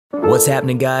What's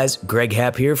happening, guys? Greg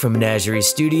Happ here from MenajErie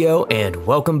Studio, and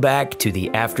welcome back to the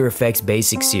After Effects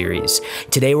Basic Series.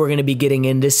 Today we're going to be getting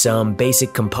into some basic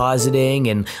compositing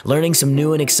and learning some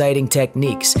new and exciting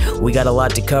techniques. We got a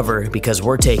lot to cover because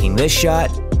we're taking this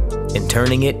shot and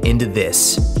turning it into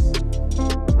this.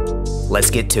 Let's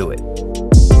get to it.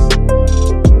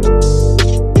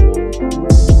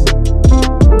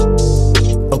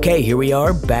 Okay, here we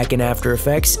are back in After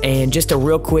Effects, and just a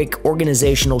real quick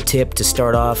organizational tip to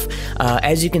start off.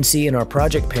 As you can see in our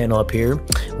project panel up here,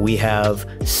 we have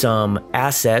some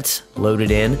assets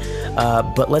loaded in,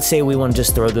 but let's say we want to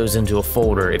just throw those into a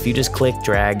folder. If you just click,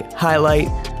 drag, highlight,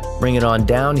 bring it on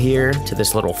down here to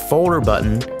this little folder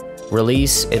button,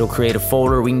 release, it'll create a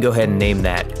folder. We can go ahead and name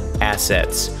that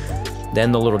Assets.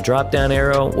 Then the little drop down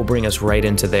arrow will bring us right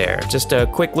into there. Just a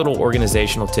quick little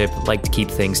organizational tip, like to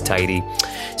keep things tidy.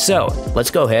 So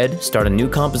let's go ahead, start a new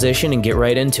composition and get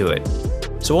right into it.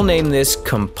 So we'll name this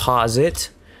Composite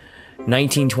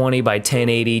 1920 by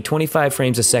 1080, 25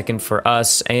 frames a second for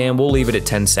us, and we'll leave it at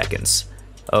 10 seconds.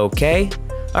 Okay,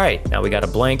 all right, now we got a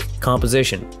blank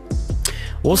composition.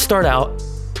 We'll start out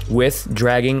with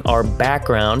dragging our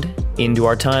background into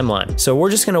our timeline. So we're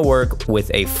just gonna work with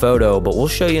a photo, but we'll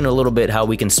show you in a little bit how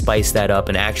we can spice that up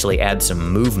and actually add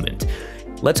some movement.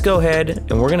 Let's go ahead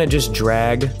and we're gonna just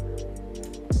drag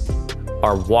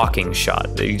our walking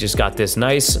shot. You just got this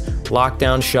nice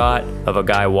lockdown shot of a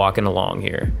guy walking along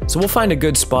here. So we'll find a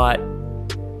good spot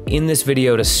in this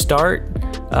video to start.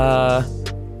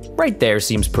 Right there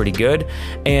seems pretty good.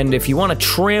 And if you want to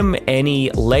trim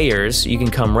any layers, you can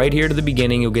come right here to the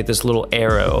beginning. You'll get this little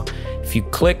arrow. If you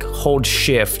click, hold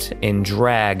shift and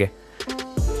drag,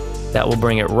 that will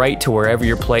bring it right to wherever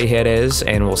your playhead is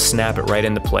and we'll snap it right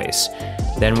into place.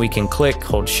 Then we can click,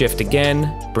 hold shift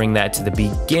again, bring that to the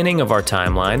beginning of our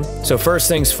timeline. So first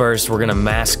things first, we're gonna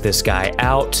mask this guy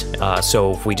out.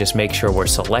 So if we just make sure we're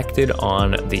selected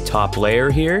on the top layer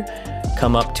here,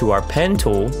 come up to our pen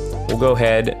tool, we'll go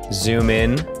ahead, zoom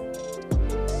in,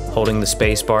 holding the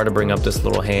space bar to bring up this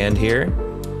little hand here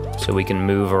so we can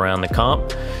move around the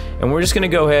comp. And we're just gonna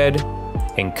go ahead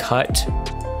and cut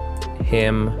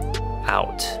him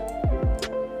out.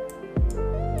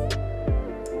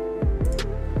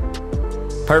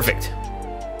 Perfect.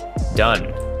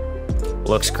 Done.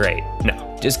 Looks great.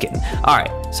 No, just kidding. All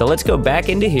right, so let's go back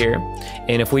into here,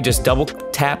 and if we just double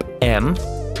tap M,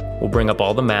 we'll bring up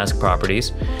all the mask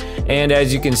properties. And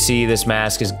as you can see, this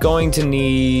mask is going to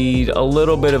need a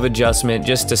little bit of adjustment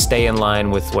just to stay in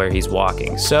line with where he's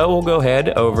walking. So we'll go ahead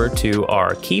over to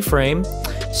our keyframe,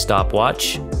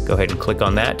 stopwatch, go ahead and click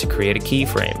on that to create a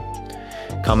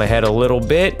keyframe. Come ahead a little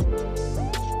bit,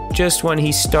 just when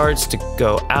he starts to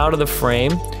go out of the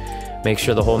frame, make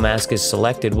sure the whole mask is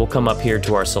selected. We'll come up here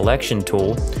to our selection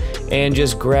tool and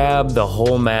just grab the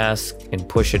whole mask and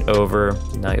push it over.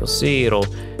 Now you'll see it'll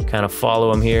kind of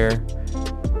follow him here.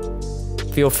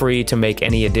 Feel free to make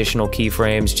any additional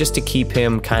keyframes just to keep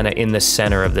him kind of in the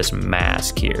center of this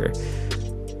mask here.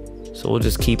 So we'll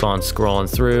just keep on scrolling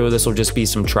through. This will just be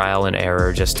some trial and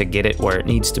error just to get it where it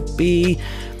needs to be.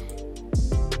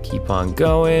 Keep on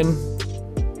going.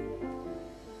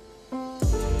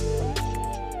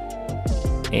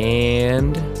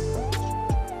 And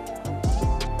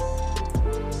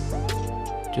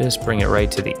just bring it right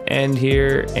to the end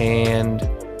here, and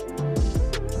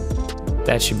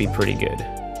that should be pretty good.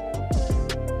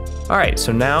 All right,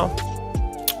 so now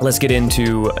let's get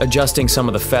into adjusting some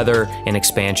of the feather and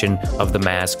expansion of the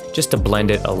mask just to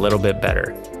blend it a little bit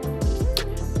better.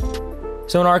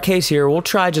 So in our case here, we'll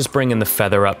try just bringing the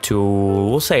feather up to,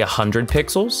 we'll say 100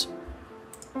 pixels.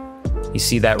 You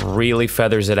see that really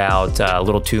feathers it out a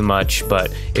little too much,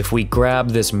 but if we grab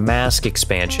this mask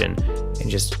expansion and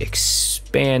just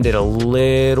expand it a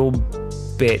little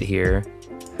bit here,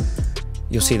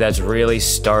 you'll see that's really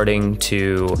starting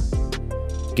to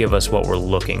give us what we're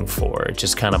looking for. It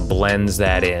just kind of blends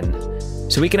that in.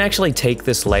 So we can actually take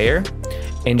this layer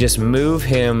and just move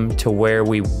him to where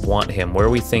we want him, where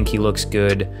we think he looks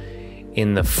good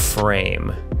in the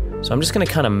frame. So I'm just gonna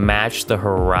kind of match the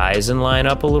horizon line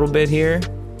up a little bit here.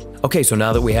 Okay, so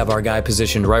now that we have our guy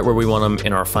positioned right where we want him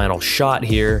in our final shot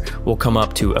here, we'll come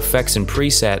up to Effects and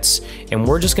Presets, and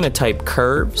we're just gonna type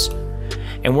Curves,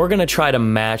 and we're gonna try to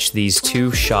match these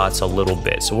two shots a little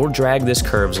bit. So we'll drag this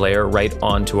curves layer right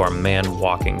onto our man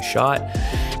walking shot.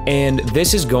 And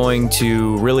this is going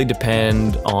to really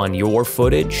depend on your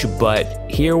footage, but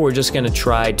here we're just gonna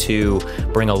try to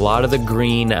bring a lot of the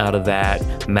green out of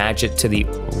that, match it to the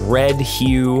red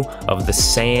hue of the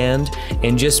sand,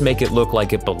 and just make it look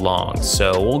like it belongs.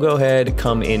 So we'll go ahead,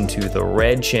 come into the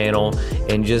red channel,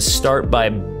 and just start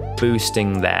by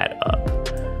boosting that up.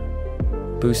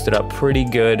 boost it up pretty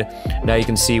good. Now you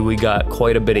can see we got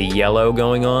quite a bit of yellow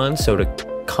going on, so to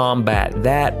combat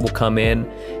that, we'll come in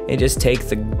and just take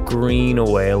the green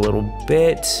away a little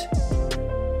bit.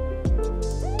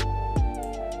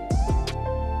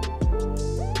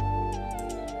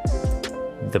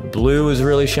 The blue is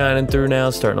really shining through now,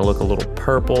 starting to look a little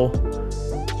purple.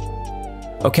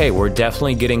 Okay, we're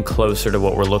definitely getting closer to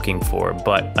what we're looking for,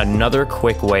 but another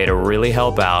quick way to really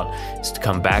help out is to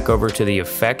come back over to the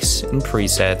effects and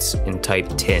presets and type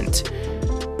tint.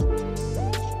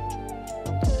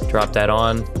 Drop that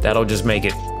on. That'll just make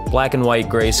it black and white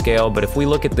grayscale, but if we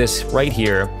look at this right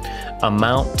here,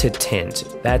 amount to tint,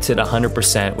 that's at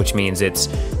 100%, which means it's,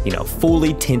 you know,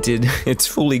 fully tinted, it's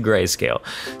fully grayscale.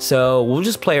 So we'll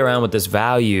just play around with this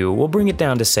value. We'll bring it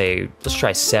down to, say, let's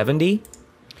try 70.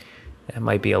 That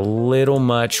might be a little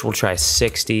much. We'll try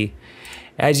 60.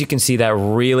 As you can see, that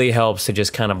really helps to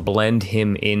just kind of blend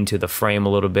him into the frame a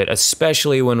little bit,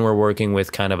 especially when we're working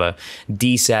with kind of a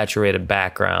desaturated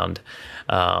background.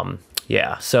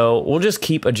 Yeah, so we'll just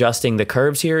keep adjusting the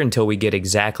curves here until we get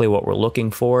exactly what we're looking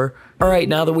for. All right,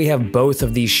 now that we have both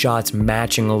of these shots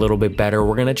matching a little bit better,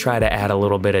 we're gonna try to add a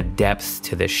little bit of depth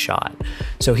to this shot.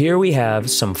 So here we have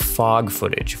some fog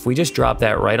footage. If we just drop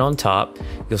that right on top,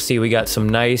 you'll see we got some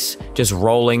nice, just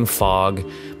rolling fog,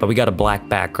 but we got a black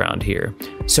background here.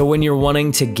 So when you're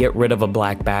wanting to get rid of a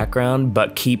black background,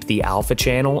 but keep the alpha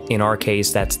channel, in our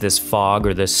case, that's this fog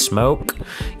or this smoke,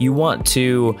 you want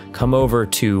to come over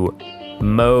to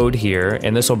mode here,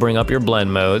 and this will bring up your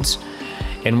blend modes,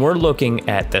 and we're looking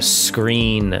at the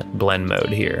screen blend mode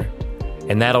here,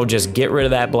 and that'll just get rid of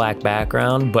that black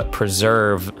background but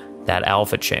preserve that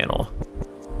alpha channel.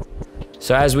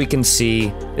 So as we can see,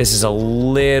 this is a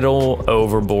little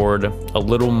overboard, a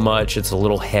little much, it's a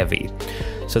little heavy.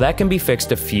 So that can be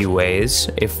fixed a few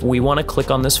ways. If we want to click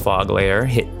on this fog layer,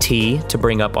 hit T to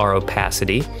bring up our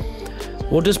opacity.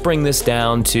 We'll just bring this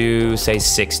down to, say,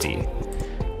 60.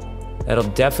 That'll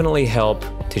definitely help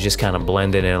to just kind of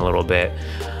blend it in a little bit.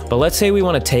 But let's say we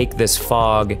want to take this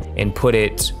fog and put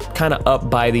it kind of up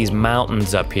by these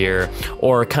mountains up here,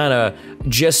 or kind of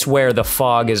just where the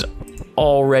fog is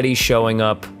already showing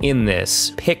up in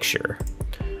this picture.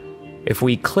 If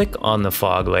we click on the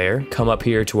fog layer, come up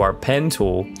here to our pen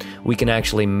tool, we can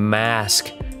actually mask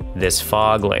this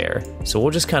fog layer. So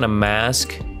we'll just kind of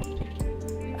mask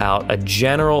out a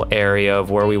general area of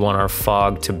where we want our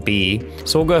fog to be.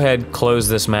 So we'll go ahead, close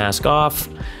this mask off.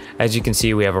 As you can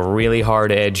see, we have a really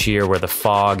hard edge here where the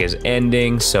fog is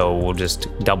ending. So we'll just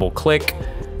double click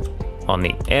on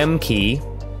the M key,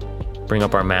 bring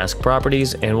up our mask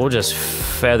properties, and we'll just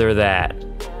feather that.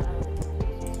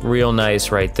 Real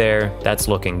nice right there. That's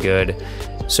looking good.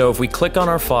 So if we click on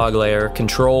our fog layer,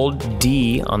 Control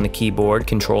D on the keyboard,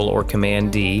 Control or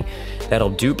Command D,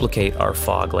 that'll duplicate our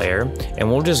fog layer, and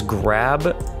we'll just grab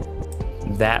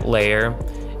that layer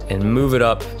and move it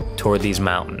up toward these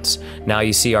mountains. Now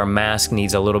you see our mask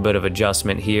needs a little bit of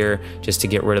adjustment here just to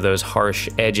get rid of those harsh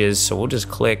edges. So we'll just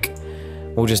click,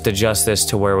 we'll just adjust this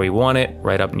to where we want it,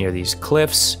 right up near these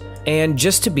cliffs. And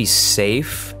just to be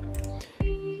safe,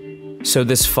 so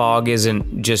this fog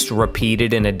isn't just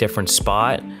repeated in a different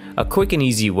spot, a quick and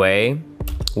easy way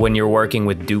when you're working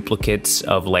with duplicates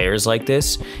of layers like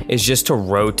this is just to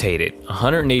rotate it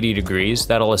 180 degrees.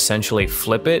 That'll essentially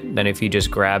flip it. Then if you just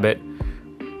grab it,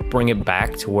 bring it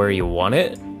back to where you want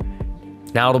it.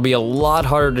 Now it'll be a lot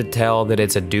harder to tell that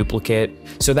it's a duplicate.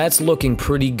 So that's looking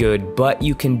pretty good, but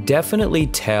you can definitely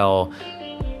tell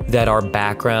that our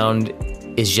background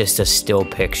is just a still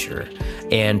picture.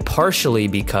 And partially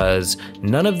because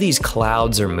none of these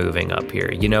clouds are moving up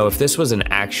here. You know, if this was an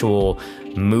actual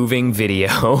moving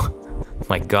video,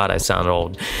 my God, I sound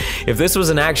old. If this was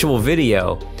an actual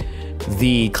video,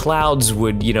 the clouds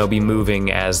would, you know, be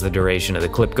moving as the duration of the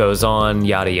clip goes on,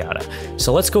 yada yada.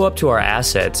 So let's go up to our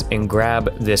assets and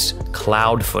grab this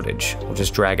cloud footage. We'll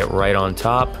just drag it right on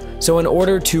top. So in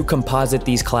order to composite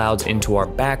these clouds into our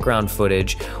background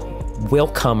footage, we'll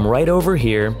come right over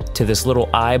here to this little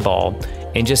eyeball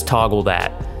and just toggle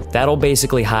that. That'll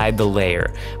basically hide the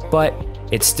layer, but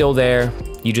it's still there,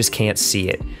 you just can't see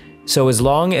it. So as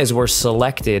long as we're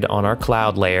selected on our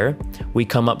cloud layer, we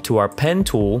come up to our pen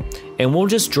tool and we'll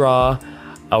just draw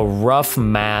a rough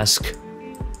mask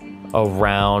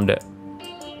around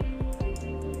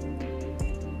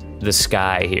the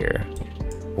sky here.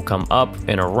 We'll come up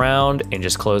and around and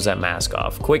just close that mask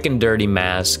off. Quick and dirty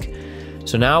mask.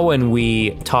 So now when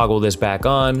we toggle this back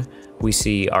on, we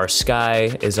see our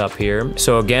sky is up here.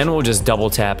 So again, we'll just double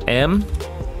tap M,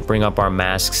 bring up our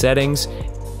mask settings,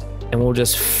 and we'll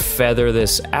just feather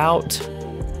this out.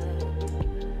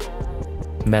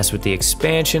 Mess with the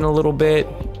expansion a little bit.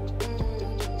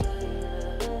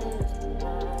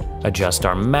 adjust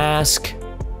our mask.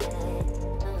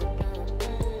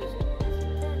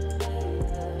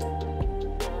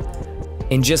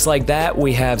 And just like that,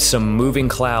 we have some moving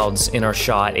clouds in our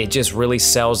shot. It just really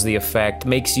sells the effect,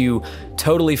 makes you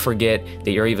totally forget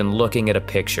that you're even looking at a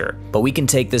picture. But we can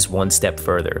take this one step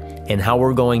further. And how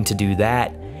we're going to do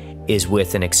that is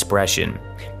with an expression.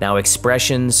 Now,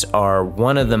 expressions are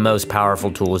one of the most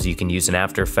powerful tools you can use in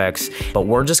After Effects, but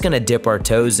we're just gonna dip our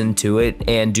toes into it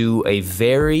and do a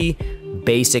very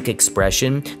basic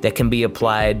expression that can be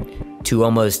applied to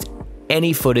almost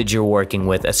any footage you're working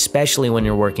with, especially when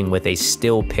you're working with a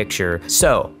still picture.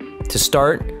 So to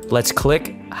start, let's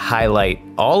click highlight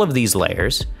all of these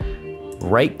layers,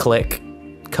 right click,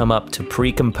 come up to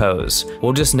pre-compose.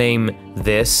 We'll just name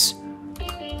this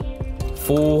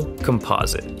full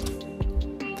composite.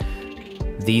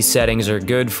 These settings are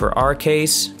good for our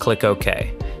case, click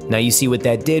OK. Now you see what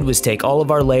that did was take all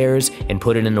of our layers and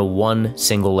put it into one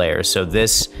single layer. So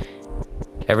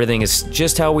everything is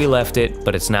just how we left it,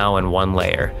 but it's now in one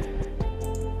layer.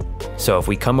 So if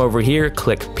we come over here,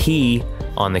 click P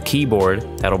on the keyboard,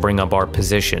 that'll bring up our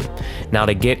position. Now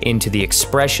to get into the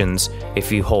expressions,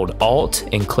 if you hold Alt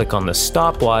and click on the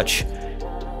stopwatch,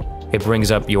 it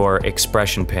brings up your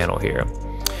expression panel here.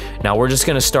 Now we're just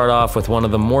gonna start off with one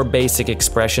of the more basic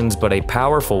expressions, but a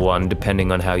powerful one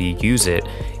depending on how you use it.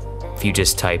 If you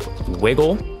just type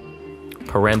wiggle,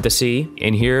 parenthesis,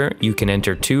 in here you can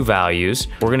enter two values.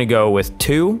 We're gonna go with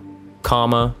 2,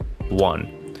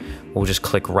 1. We'll just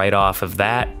click right off of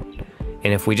that.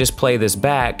 And if we just play this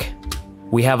back,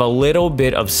 we have a little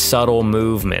bit of subtle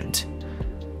movement.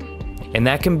 And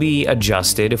that can be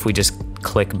adjusted if we just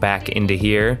click back into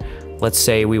here. Let's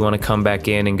say we wanna come back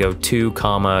in and go 2,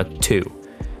 2.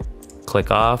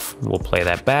 Click off, we'll play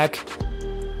that back.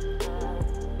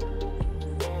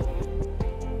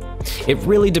 It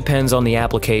really depends on the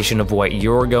application of what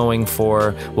you're going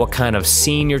for, what kind of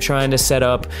scene you're trying to set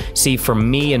up. See, for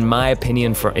me, in my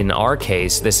opinion, in our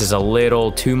case, this is a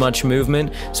little too much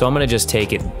movement, so I'm gonna just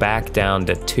take it back down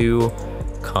to 2,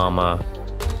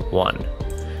 1.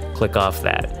 Click off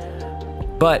that.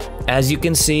 But as you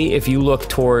can see, if you look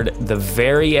toward the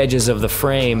very edges of the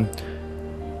frame,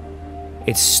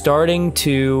 it's starting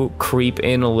to creep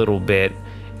in a little bit.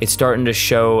 It's starting to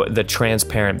show the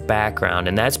transparent background,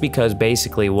 and that's because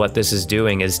basically what this is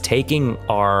doing is taking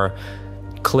our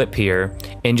clip here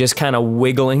and just kind of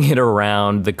wiggling it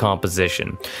around the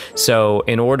composition. So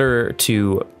in order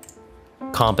to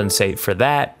compensate for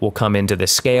that, we'll come into the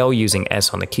scale using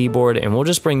S on the keyboard, and we'll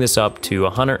just bring this up to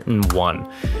 101.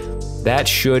 That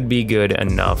should be good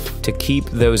enough to keep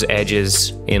those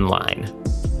edges in line.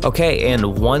 Okay,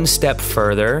 and one step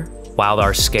further, while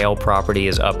our scale property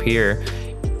is up here,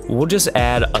 we'll just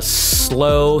add a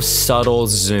slow, subtle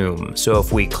zoom. So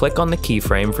if we click on the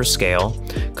keyframe for scale,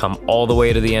 come all the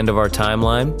way to the end of our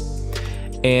timeline,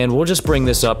 and we'll just bring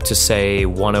this up to say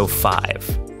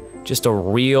 105. Just a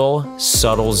real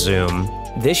subtle zoom.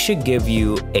 This should give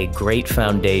you a great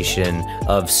foundation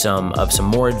of some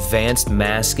more advanced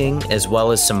masking, as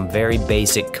well as some very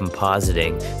basic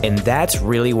compositing. And that's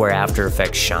really where After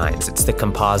Effects shines. It's the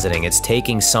compositing. It's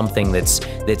taking something that's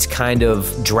kind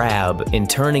of drab and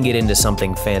turning it into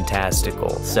something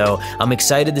fantastical. So I'm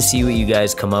excited to see what you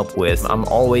guys come up with. I'm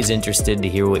always interested to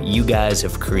hear what you guys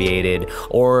have created,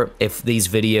 or if these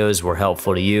videos were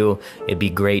helpful to you, it'd be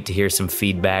great to hear some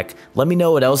feedback. Let me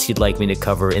know what else you'd like me to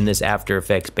cover in this After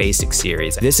Effects Basic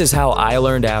series. This is how I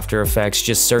learned After Effects,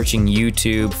 just searching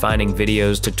YouTube, finding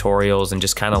videos, tutorials, and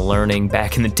just kind of learning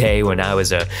back in the day when I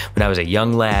was a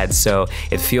young lad. So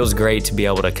it feels great to be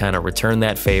able to kind of return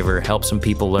that favor, help some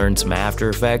people learn some After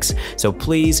Effects. So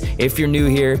please, if you're new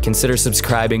here, consider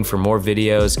subscribing for more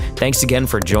videos. Thanks again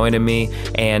for joining me,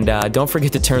 and don't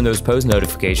forget to turn those post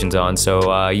notifications on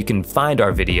so you can find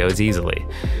our videos easily.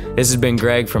 This has been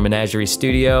Greg from MenajErie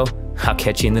Studio. I'll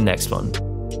catch you in the next one.